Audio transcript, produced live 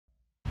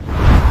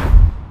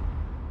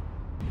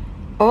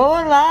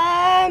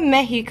Hola,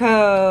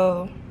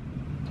 Mexico.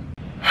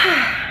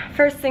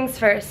 First things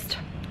first,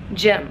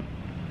 gym.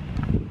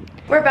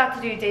 We're about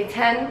to do day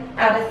 10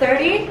 out of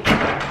 30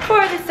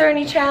 for the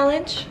Cerny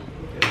challenge.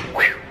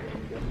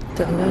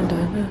 Dun, dun,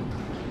 dun,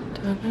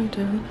 dun, dun,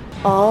 dun.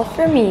 All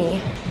for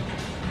me.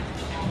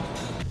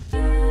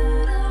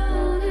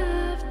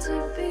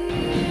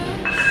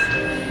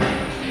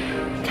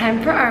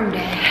 Time for arm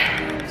day.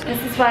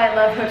 This is why I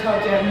love hotel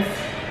gyms.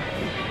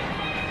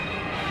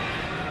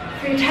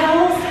 3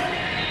 towels,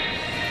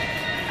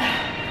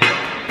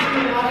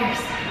 3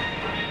 waters.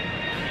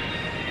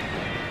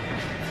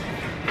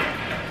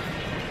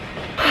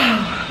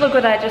 Look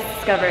what I just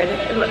discovered.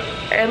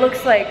 It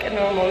looks like a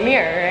normal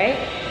mirror, right?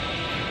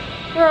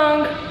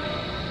 Wrong.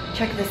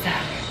 Check this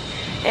out.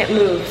 It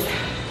moves.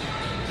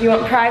 You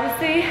want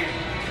privacy?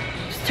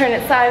 Just turn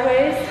it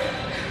sideways.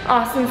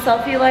 Awesome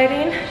selfie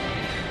lighting.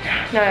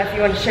 Now if you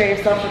want to share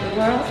yourself with the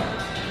world,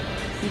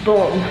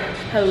 boom.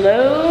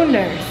 Hello,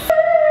 nurse.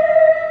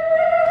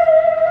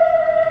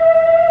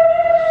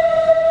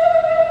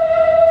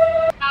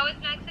 How is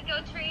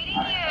Mexico treating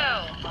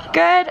you?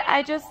 Good.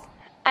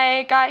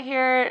 I got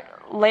here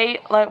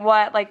late,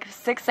 like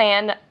 6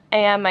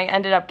 a.m. I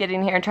ended up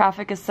getting here.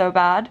 Traffic is so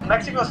bad.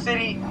 Mexico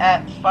City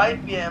at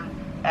 5 p.m.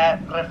 at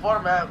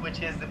Reforma,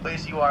 which is the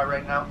place you are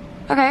right now.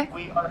 Okay.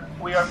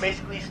 We are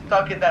basically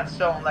stuck in that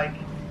zone. Like,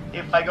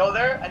 if I go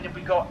there and if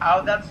we go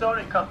out that zone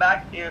and come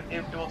back,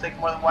 it will take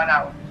more than 1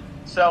 hour.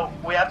 So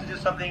we have to do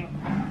something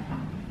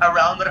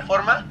around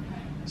Reforma.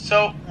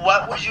 So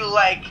what would you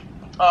like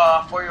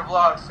for your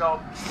vlog? So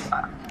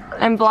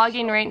I'm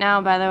vlogging right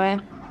now, by the way.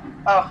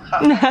 Oh,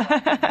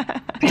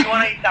 do you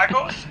want to eat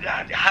tacos?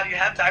 Have you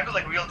had tacos,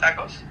 like real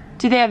tacos?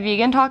 Do they have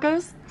vegan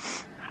tacos?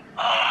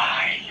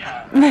 Oh,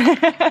 yeah.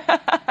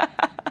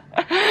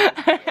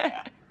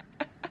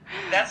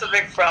 That's a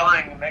big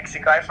problem in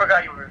Mexico. I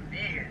forgot you were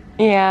vegan.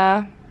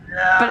 Yeah.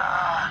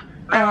 Yeah.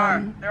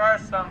 But there are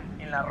some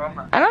in La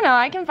Roma. I don't know.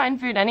 I can find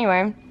food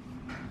anywhere.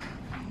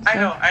 I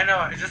know.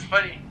 It's just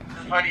funny.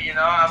 It's funny, you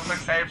know. I'm so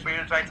excited for you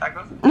to try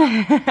tacos.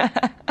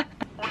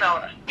 Una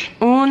hora.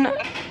 Una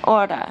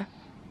hora.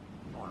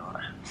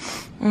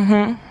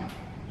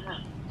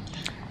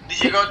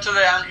 Did you go to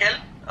the Angel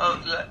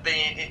of the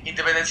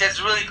Independencia? It's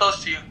really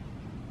close to you.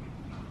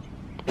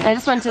 I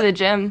just went to the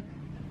gym.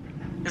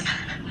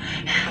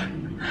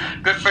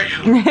 Good for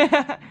you.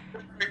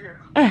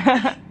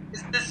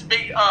 Is this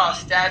big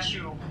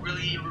statue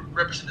really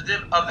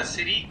representative of the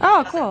city?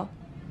 Oh, cool.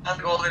 Has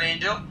a golden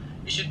angel.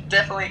 You should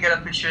definitely get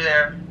a picture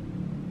there.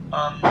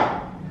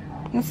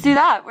 Let's do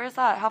that. Where's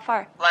that? How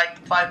far?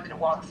 Like 5-minute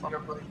walk from your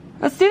place.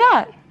 Let's do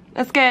that.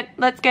 Let's get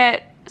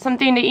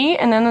something to eat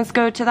and then let's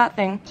go to that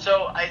thing.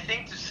 So I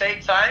think to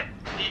save time,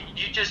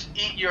 you just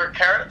eat your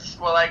carrots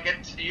while I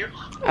get to you.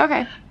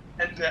 Okay.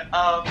 And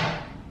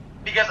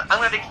because I'm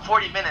gonna take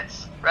 40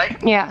 minutes,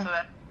 right? Yeah. So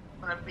that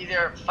I'm gonna be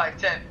there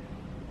 5:10.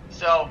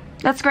 So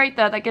that's great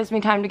though. That gives me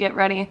time to get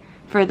ready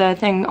for the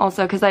thing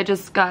also because I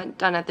just got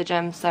done at the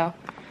gym. So.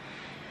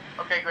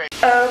 Okay, great.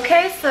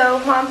 Okay,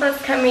 so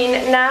Juanpa's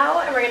coming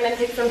now, and we're gonna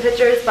take some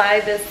pictures by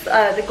this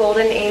the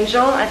Golden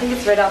Angel. I think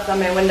it's right outside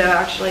my window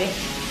actually.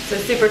 So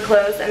super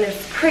close, and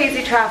there's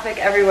crazy traffic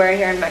everywhere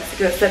here in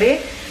Mexico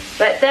City.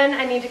 But then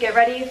I need to get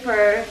ready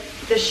for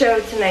the show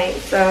tonight,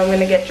 so I'm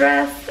gonna get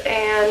dressed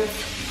and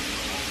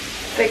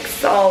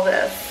fix all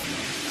this.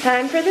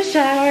 Time for the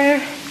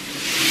shower.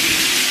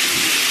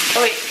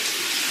 Oh wait,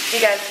 you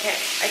guys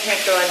I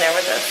can't go in there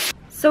with this.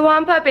 So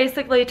Juanpa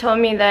basically told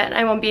me that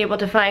I won't be able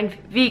to find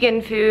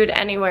vegan food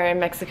anywhere in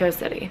Mexico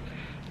City.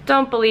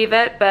 Don't believe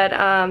it, but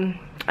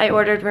I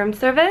ordered room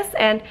service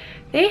and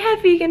they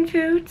had vegan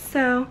food,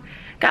 so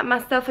got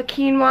myself a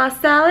quinoa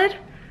salad,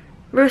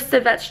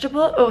 roasted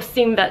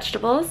steamed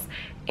vegetables,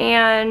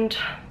 and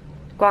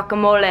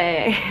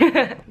guacamole.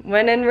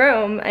 When in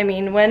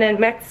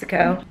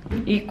Mexico,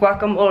 eat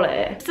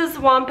guacamole. This is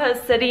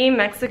Juanpa's city,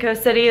 Mexico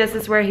City. This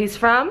is where he's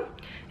from,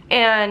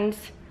 and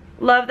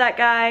love that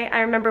guy.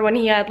 I remember when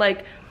he had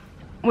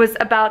was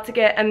about to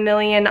get 1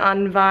 million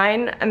on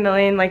Vine, 1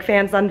 million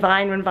fans on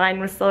Vine when Vine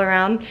was still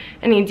around,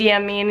 and he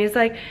DM'd me and he's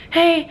like,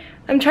 hey,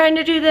 I'm trying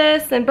to do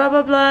this and blah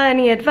blah blah,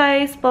 any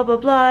advice, blah blah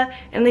blah,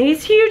 and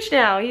he's huge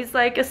now. He's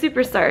like a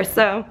superstar.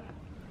 So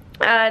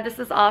this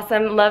is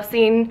awesome. Love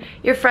seeing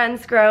your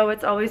friends grow.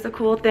 It's always a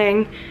cool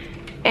thing.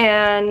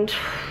 And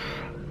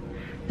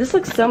this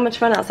looks so much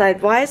fun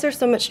outside. Why is there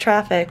so much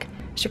traffic?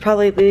 I should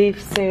probably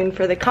leave soon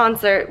for the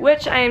concert,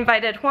 which I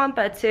invited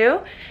Juanpa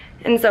to.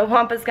 And so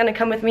Juanpa's gonna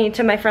come with me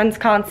to my friend's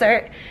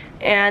concert,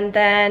 and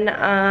then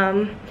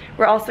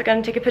we're also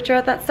gonna take a picture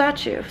at that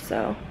statue.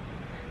 So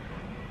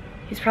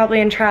he's probably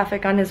in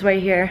traffic on his way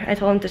here. I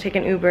told him to take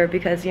an Uber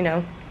because, you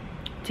know,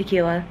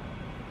 tequila.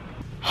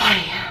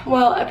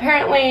 Well,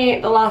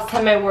 apparently the last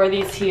time I wore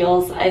these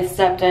heels, I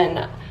stepped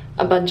in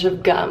a bunch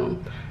of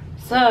gum.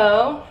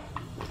 So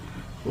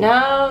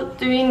now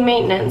doing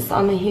maintenance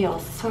on the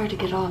heels. It's hard to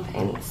get off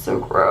and it's so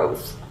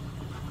gross.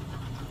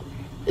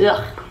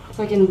 Ugh. It's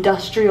like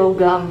industrial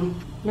gum.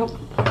 Nope,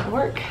 doesn't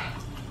work.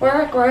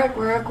 Work, work,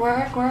 work,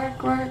 work,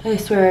 work, work. I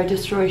swear I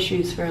destroy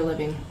shoes for a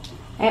living.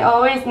 I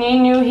always need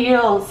new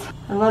heels.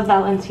 I love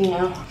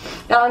Valentino.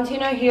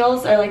 Valentino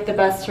heels are like the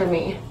best for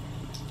me.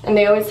 And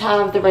they always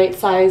have the right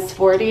size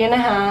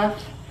 40.5.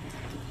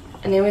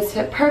 And they always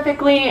fit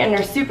perfectly and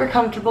they're super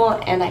comfortable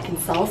and I can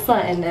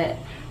salsa in it.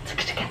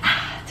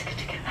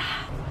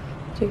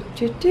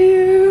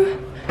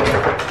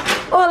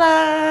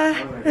 Hola!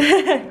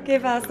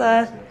 ¿Qué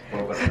pasa?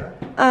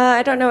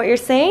 I don't know what you're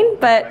saying,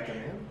 but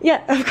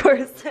yeah, of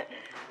course.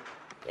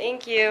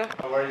 Thank you.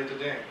 How are you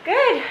today?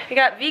 Good. We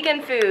got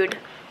vegan food.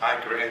 Hi,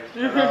 great.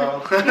 Hello.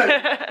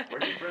 Where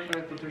do you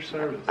prefer to do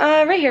service?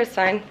 Right here is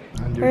fine.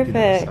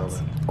 Perfect.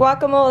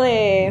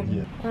 Guacamole.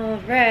 Yeah. All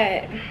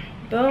right.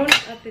 Bon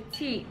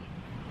appetit.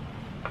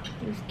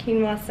 There's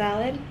quinoa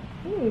salad.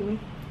 Ooh.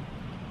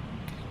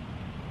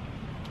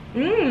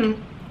 Mmm.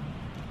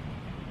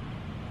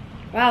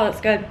 Wow,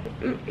 that's good.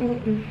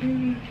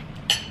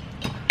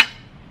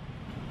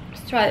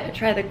 Let's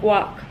try the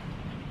guac.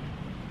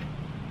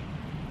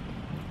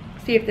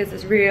 See if this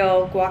is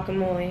real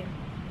guacamole.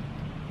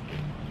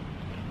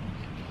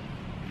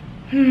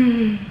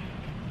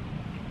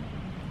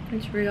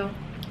 It's real.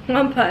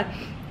 Juanpa,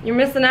 you're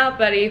missing out,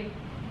 buddy.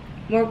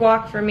 More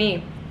guac for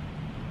me.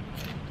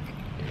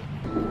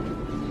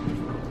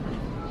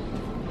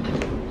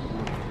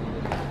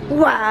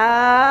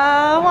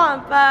 Wow,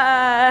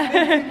 Juanpa!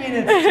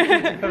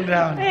 To come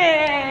down.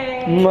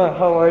 Hey!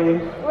 How are you?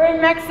 We're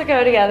in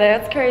Mexico together,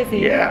 that's crazy.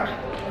 Yeah.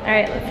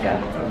 Alright, let's go.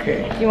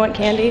 Okay. You want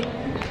candy?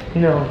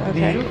 No.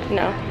 Okay. Do you?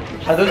 No.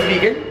 Are those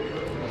vegan?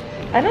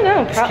 I don't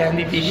know. Is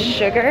candy vegan?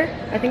 Sugar.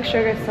 I think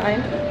sugar is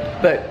fine.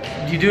 But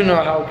you do know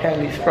how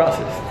candy is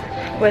processed.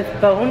 With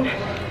bone?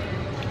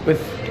 With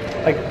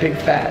like pig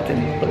fat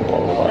and blah,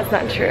 blah, blah. That's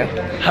not true.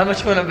 How much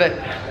you want to bet?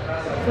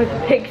 With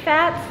pig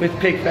fat? With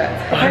pig fat.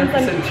 Depends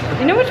 100% on, sure.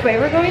 you know which way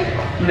we're going?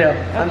 No.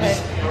 I'm Okay.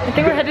 just... I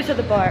think we're headed to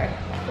the bar.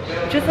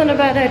 Which isn't a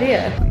bad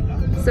idea.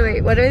 So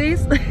wait, what are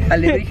these?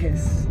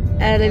 Alebrijes.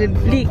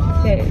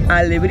 Alebrijes.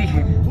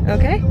 Alebrije.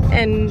 Okay,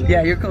 and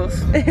Yeah, you're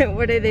close.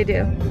 what do they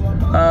do?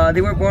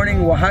 They were born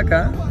in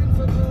Oaxaca,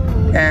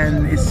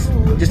 and it's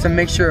just a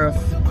mixture of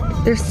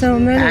There's so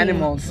many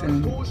animals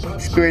and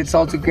spirits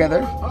all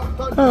together.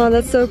 Oh,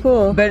 that's so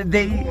cool. But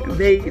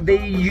they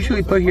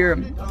usually put here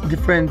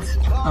different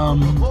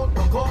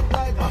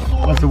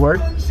what's the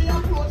word?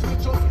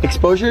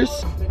 Exposures,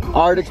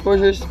 art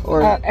exposures,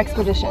 or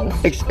Expeditions.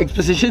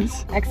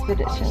 expositions.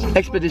 Expeditions.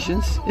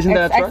 Expeditions. Isn't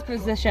that a truck?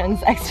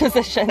 Expositions.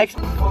 Expositions.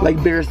 Like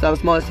bigger stuff,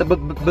 smaller stuff,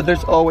 but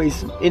there's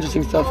always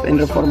interesting stuff in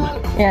Reforma.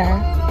 Yeah.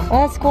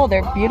 Well, that's cool.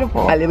 They're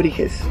beautiful.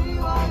 Alebrijes.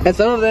 And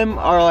some of them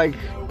are like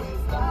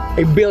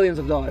billions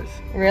of dollars.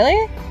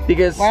 Really?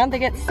 Because Why don't they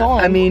get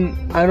stolen? I mean,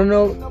 I don't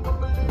know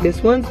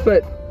this ones,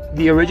 but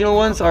the original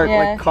ones are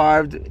like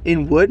carved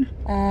in wood.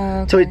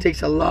 Okay. So it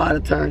takes a lot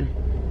of time.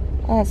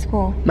 Oh, that's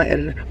cool. My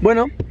editor.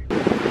 Bueno.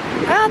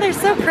 Oh, they're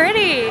so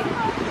pretty.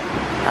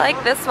 I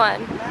like this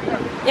one.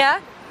 Yeah?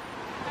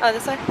 Oh,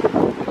 this one?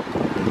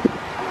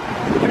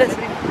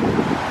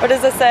 What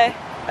does this say?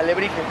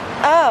 Alebrije.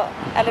 Oh,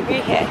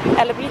 alebrije.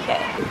 Alebrije.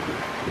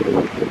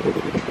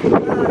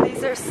 Oh,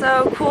 these are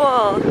so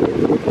cool.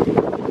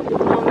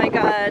 Oh my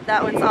god,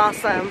 that one's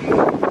awesome.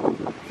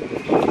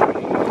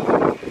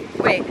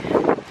 Wait.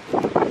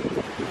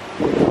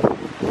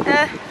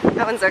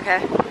 That one's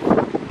okay.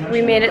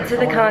 We made it to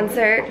the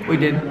concert. We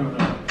did.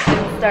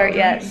 Didn't start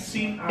yet,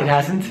 It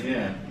hasn't.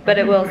 but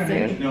it will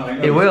soon.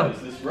 It will.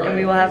 And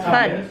we will have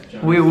fun.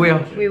 We will.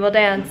 We will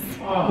dance.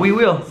 We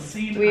will.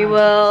 We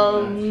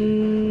will...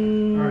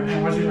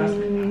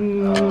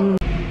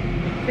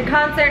 The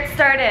concert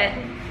started,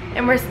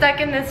 and we're stuck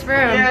in this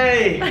room.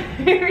 Yay!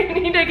 We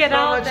need to get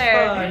out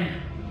there. Fun.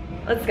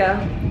 Let's go.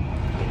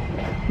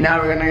 Now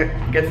we're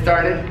gonna get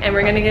started. And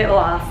we're gonna get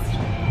lost.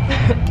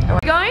 Are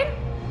we going?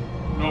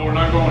 No, we're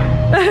not going.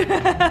 Give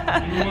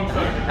me 1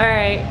 second.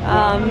 Alright,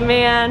 oh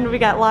man, we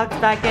got locked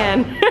back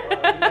in.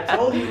 I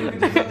told you we could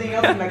do something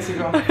else in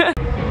Mexico.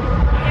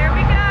 Here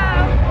we go.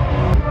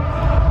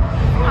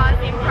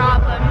 Causing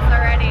problems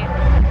already.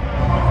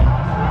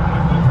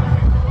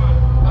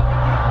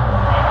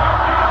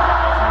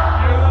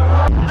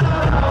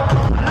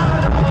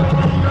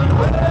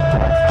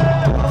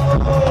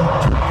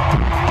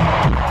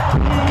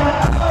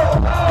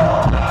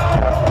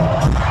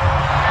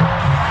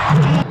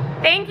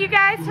 Thank you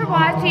guys for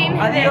watching.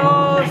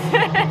 Adiós.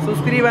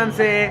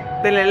 Suscríbanse,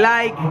 denle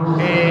like,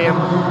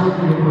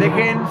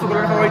 dejen su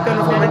color favorito en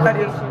los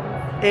comentarios.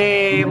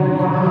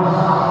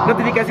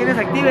 Notificaciones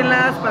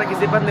actívenlas para que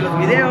sepan de los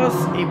videos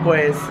y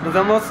pues nos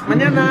vemos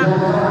mañana.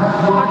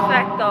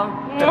 Perfecto.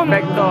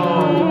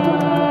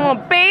 Perfecto.